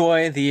to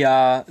enjoy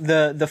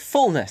the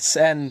fullness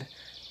and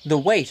the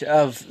weight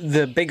of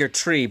the bigger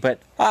tree,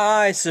 but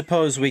I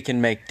suppose we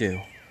can make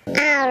do.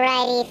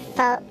 Alrighty,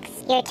 folks.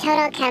 Your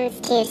total comes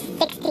to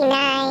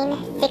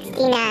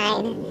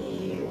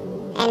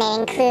 $69.69, and it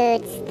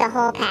includes the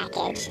whole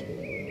package.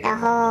 The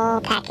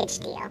whole package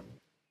deal.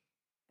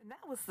 And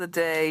that was the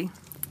day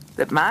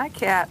that my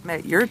cat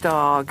met your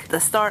dog. The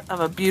start of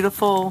a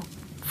beautiful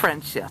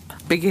friendship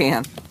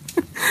began.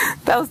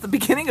 That was the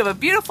beginning of a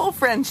beautiful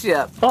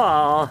friendship.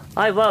 Aw,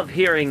 I love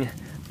hearing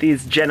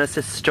these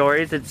Genesis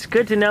stories. It's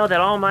good to know that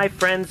all my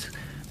friends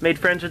made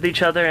friends with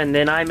each other, and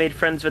then I made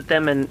friends with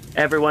them, and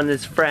everyone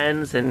is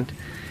friends, and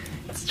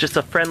it's just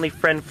a friendly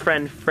friend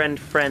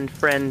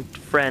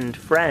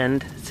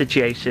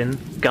situation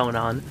going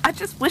on. I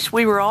just wish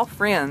we were all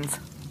friends.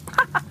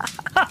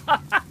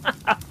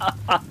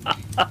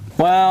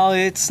 Well,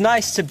 it's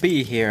nice to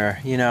be here,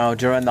 you know,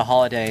 during the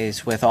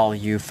holidays with all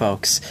you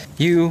folks.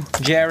 You,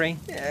 Jerry,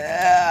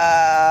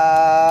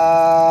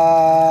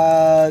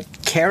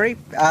 Carrie,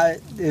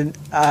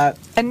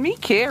 and me,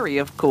 Carrie,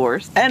 of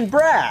course. And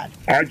Brad.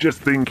 I just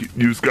think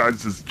you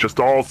guys is just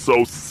all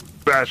so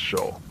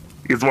special,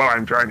 is what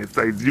I'm trying to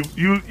say.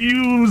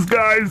 You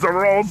guys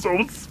are all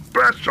so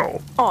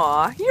special.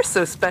 Aw, you're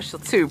so special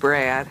too,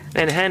 Brad.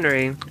 And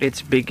Henry,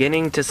 it's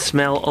beginning to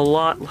smell a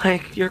lot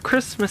like your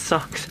Christmas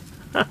socks.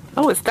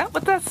 Oh, is that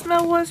what that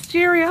smell was,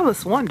 Jerry? I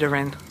was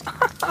wondering.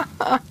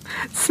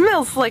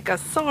 Smells like a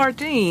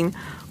sardine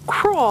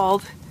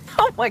crawled.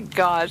 Oh my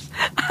gosh.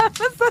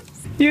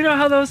 You know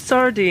how those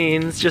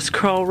sardines just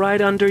crawl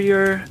right under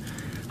your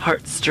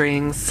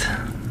heartstrings.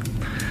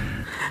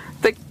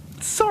 The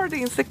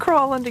sardines that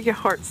crawl under your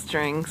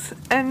heartstrings,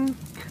 and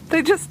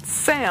they just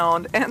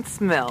sound and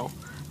smell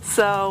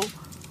so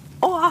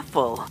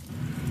awful.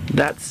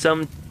 That's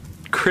some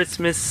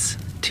Christmas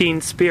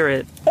teen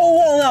spirit. Oh,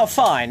 well, now,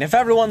 fine. If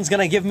everyone's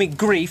gonna give me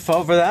grief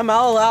over them,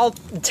 I'll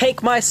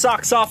take my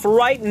socks off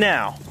right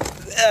now.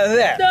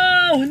 There.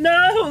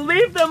 No,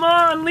 leave them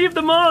on,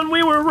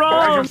 we were wrong.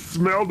 I have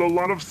smelled a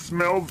lot of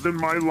smells in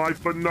my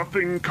life, but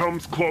nothing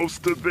comes close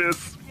to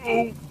this.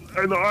 Oh,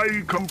 and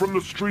I come from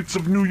the streets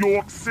of New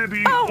York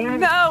City. Oh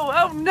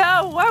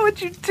no, why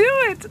would you do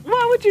it?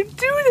 Why would you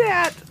do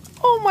that?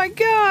 Oh my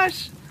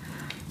gosh.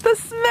 The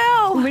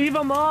smell! Leave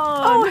them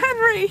on! Oh,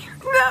 Henry,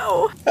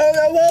 no!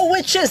 Well,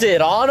 which is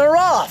it, on or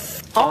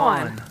off?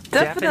 On.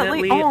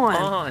 Definitely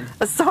on.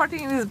 A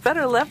sardine is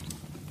better left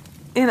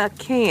in a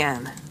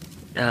can.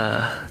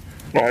 I'm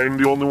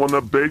the only one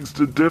that begs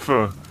to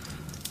differ.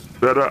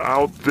 Better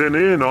out than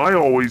in, I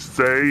always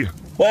say.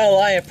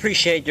 Well, I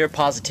appreciate your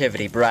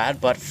positivity,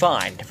 Brad, but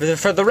fine.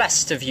 For the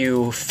rest of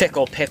you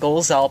fickle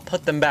pickles, I'll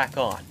put them back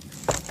on.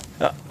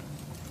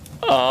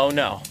 Oh,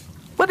 no.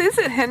 What is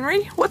it,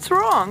 Henry? What's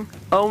wrong?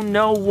 Oh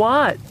no,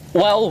 what?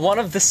 Well, one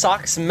of the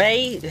socks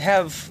may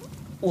have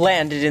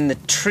landed in the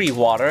tree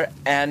water,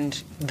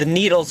 and the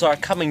needles are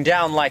coming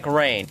down like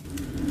rain.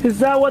 Is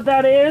that what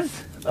that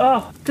is?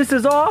 Oh, this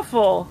is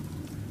awful.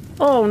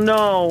 Oh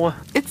no.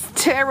 It's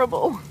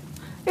terrible.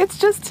 It's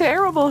just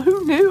terrible.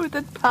 Who knew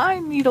that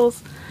pine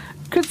needles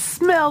could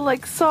smell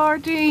like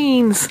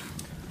sardines?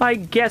 I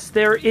guess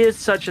there is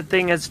such a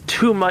thing as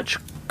too much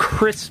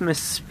Christmas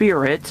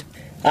spirit.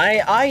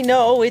 I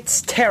know,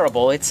 it's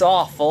terrible, it's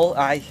awful.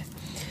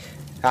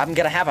 I'm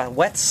gonna have a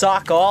wet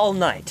sock all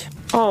night.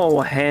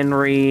 Oh,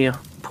 Henry.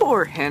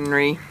 Poor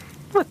Henry.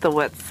 With the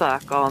wet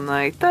sock all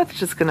night, that's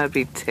just gonna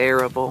be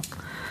terrible.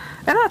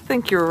 And I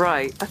think you're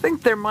right. I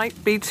think there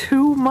might be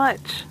too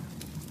much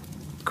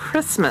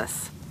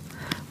Christmas.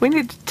 We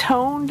need to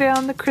tone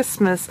down the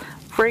Christmas,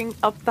 bring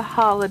up the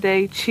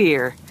holiday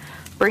cheer.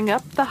 Bring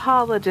up the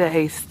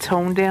holidays,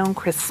 tone down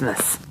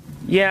Christmas.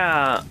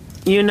 Yeah.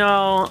 You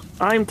know,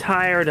 I'm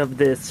tired of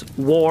this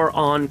war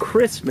on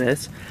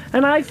Christmas,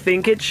 and I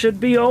think it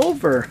should be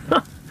over.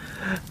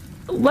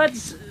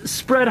 Let's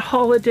spread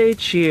holiday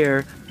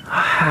cheer.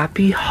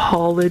 Happy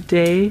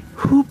holiday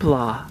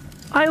hoopla.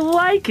 I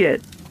like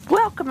it.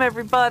 Welcome,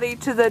 everybody,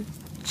 to the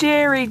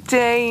Jerry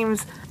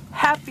Dames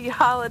Happy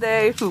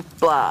Holiday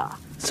Hoopla.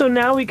 So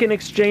now we can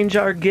exchange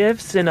our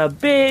gifts in a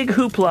big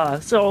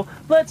hoopla. So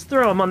let's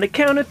throw them on the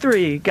count of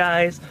 3,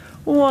 guys.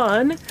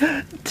 1,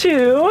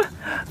 2,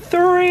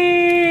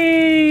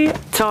 3.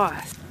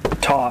 Toss.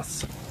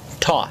 Toss.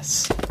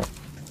 Toss.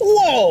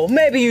 Whoa,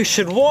 maybe you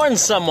should warn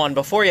someone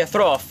before you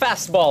throw a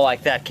fastball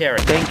like that,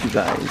 Carrie. Thank you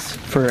guys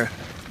for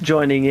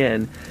joining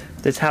in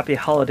this Happy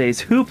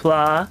Holidays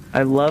hoopla.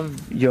 I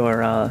love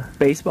your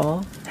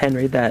baseball,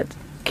 Henry, that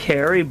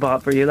Carrie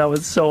bought for you. That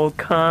was so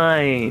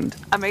kind.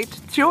 I made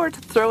sure to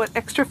throw it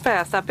extra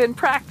fast. I've been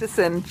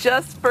practicing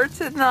just for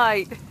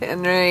tonight,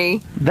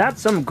 Henry.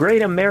 That's some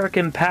great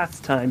American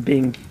pastime,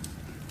 being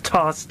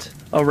tossed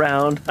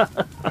around.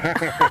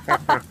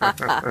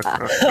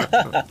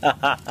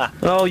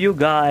 Oh, you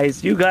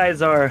guys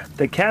are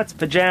the cat's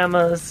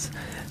pajamas,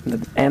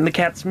 and the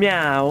cat's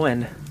meow,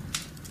 and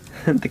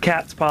the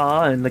cat's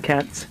paw, and the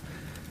cat's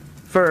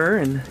fur,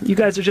 and you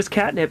guys are just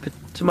catnip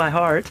to my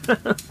heart.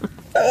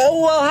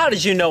 Well, how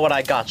did you know what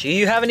I got you?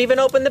 You haven't even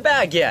opened the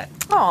bag yet.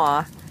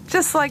 Aw,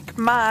 just like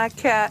my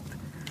cat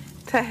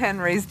to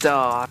Henry's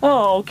dog.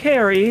 Oh,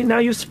 Carrie, now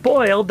you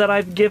spoiled that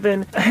I've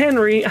given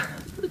Henry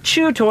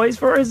chew toys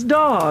for his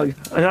dog.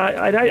 And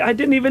I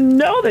didn't even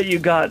know that you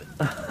got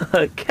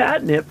a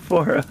catnip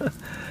for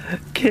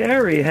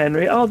Carrie,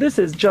 Henry. Oh, this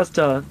is just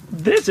a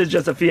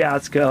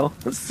fiasco.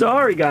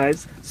 Sorry,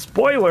 guys.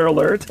 Spoiler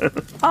alert.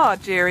 Oh,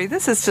 Jerry,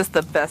 this is just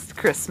the best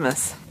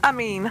Christmas. I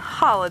mean,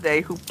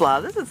 holiday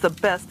hoopla. This is the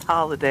best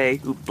holiday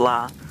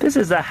hoopla. This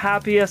is the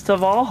happiest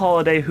of all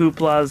holiday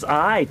hooplas,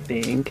 I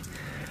think.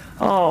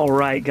 All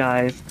right,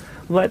 guys.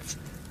 Let's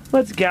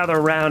gather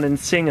around and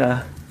sing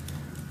a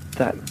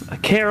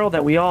carol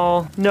that we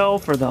all know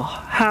for the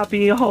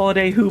happy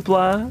holiday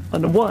hoopla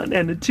on a 1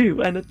 and a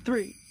 2 and a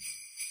 3.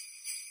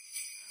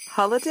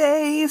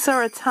 Holidays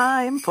are a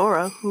time for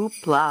a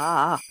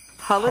hoopla.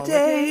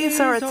 Holidays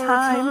are a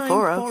time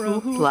for a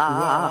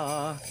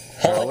hoopla.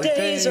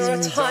 Holidays are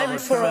a time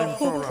for a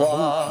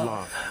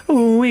hoopla.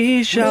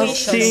 We shall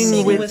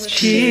sing with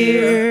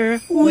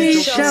cheer.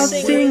 We shall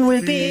sing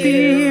with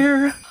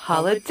beer.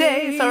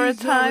 Holidays are a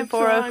time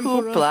for a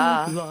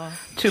hoopla.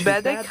 Too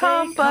bad they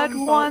come but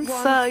once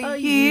a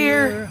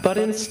year. But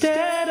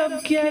instead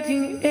of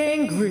getting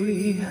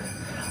angry,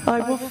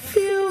 I will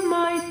fill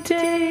my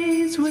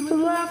days with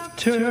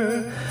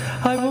laughter.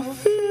 I will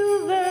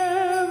fill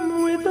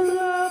them with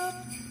laughter.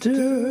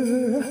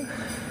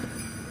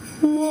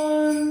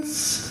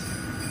 Once,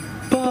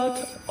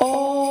 but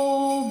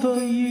all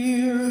the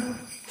year.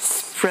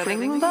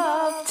 Spreading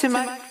love to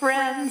my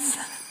friends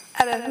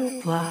at a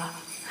hoopla.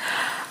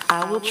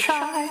 I will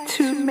try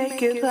to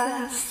make it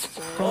last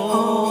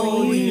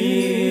all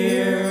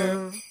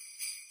year.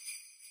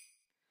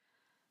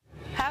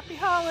 Happy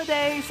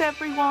holidays,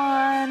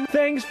 everyone!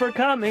 Thanks for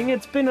coming.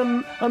 It's been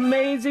an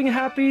amazing,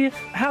 happy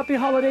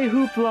holiday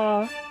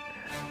hoopla.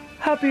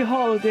 Happy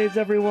holidays,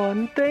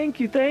 everyone. Thank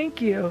you,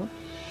 thank you.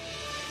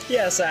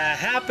 Yes, a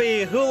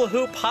happy hula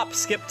hoop hop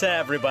skip to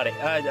everybody.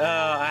 A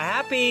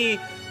happy.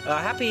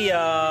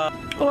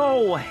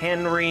 Oh,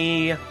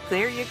 Henry.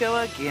 There you go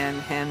again,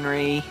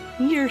 Henry.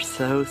 You're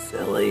so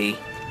silly.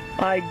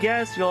 I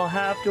guess you'll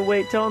have to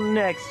wait till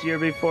next year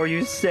before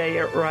you say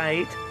it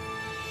right.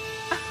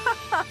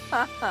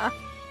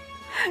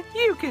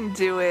 You can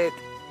do it.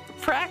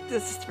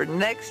 Practice for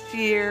next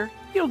year.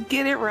 You'll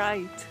get it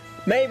right.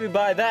 Maybe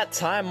by that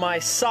time my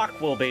sock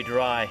will be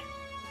dry.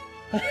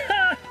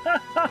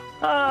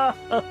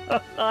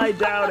 I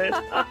doubt it.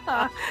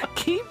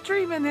 Keep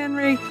dreaming,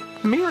 Henry.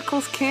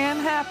 Miracles can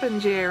happen,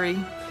 Jerry.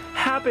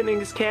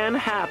 Happenings can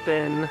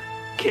happen,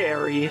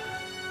 Carrie.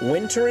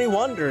 Wintry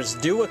wonders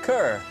do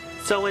occur.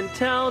 So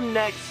until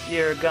next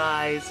year,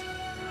 guys,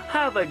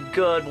 have a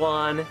good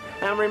one.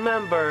 And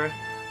remember,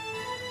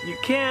 you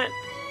can't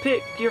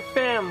pick your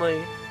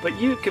family, but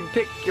you can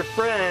pick your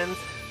friends.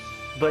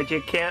 But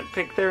you can't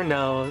pick their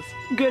nose.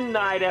 Good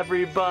night,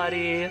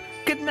 everybody.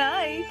 Good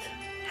night.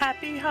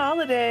 Happy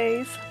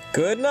holidays.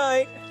 Good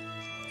night.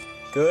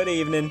 Good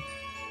evening.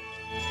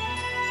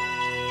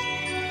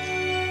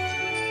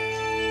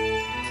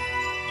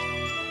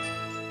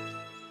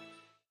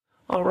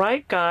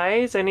 Alright,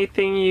 guys.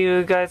 Anything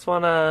you guys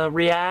want to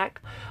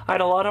react? I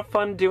had a lot of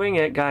fun doing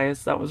it,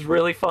 guys. That was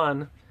really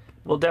fun.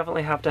 We'll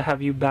definitely have to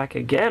have you back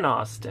again,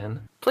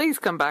 Austin. Please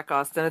come back,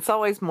 Austin. It's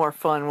always more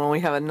fun when we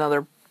have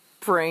another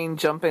brain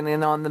jumping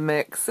in on the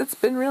mix. It's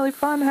been really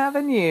fun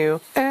having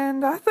you.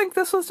 And I think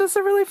this was just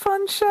a really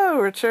fun show,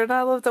 Richard.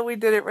 I love that we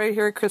did it right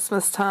here at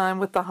Christmas time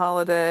with the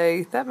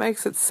holiday. That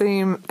makes it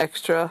seem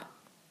extra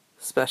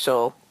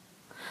special.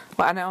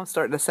 Well, now I'm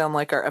starting to sound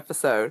like our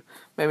episode.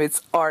 Maybe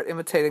it's art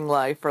imitating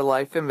life or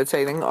life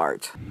imitating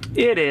art.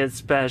 It is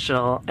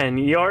special, and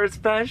you're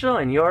special,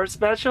 and you're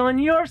special,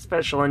 and you're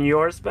special, and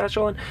you're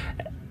special, and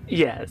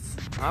yes.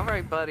 All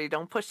right, buddy,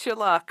 don't push your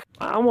luck.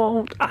 I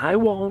won't.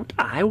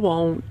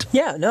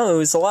 Yeah, no, it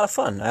was a lot of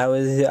fun. I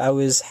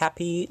was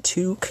happy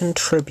to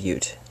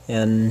contribute,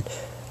 and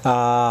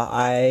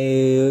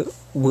I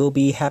will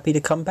be happy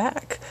to come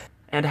back.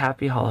 And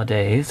happy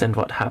holidays and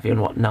what have you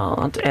and what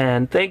not.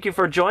 And thank you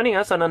for joining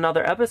us on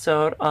another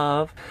episode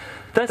of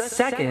the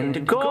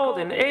second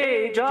golden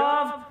age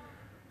of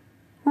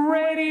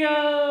radio.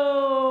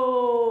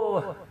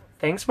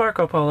 Thanks,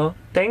 Marco Polo.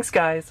 Thanks,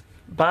 guys.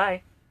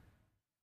 Bye.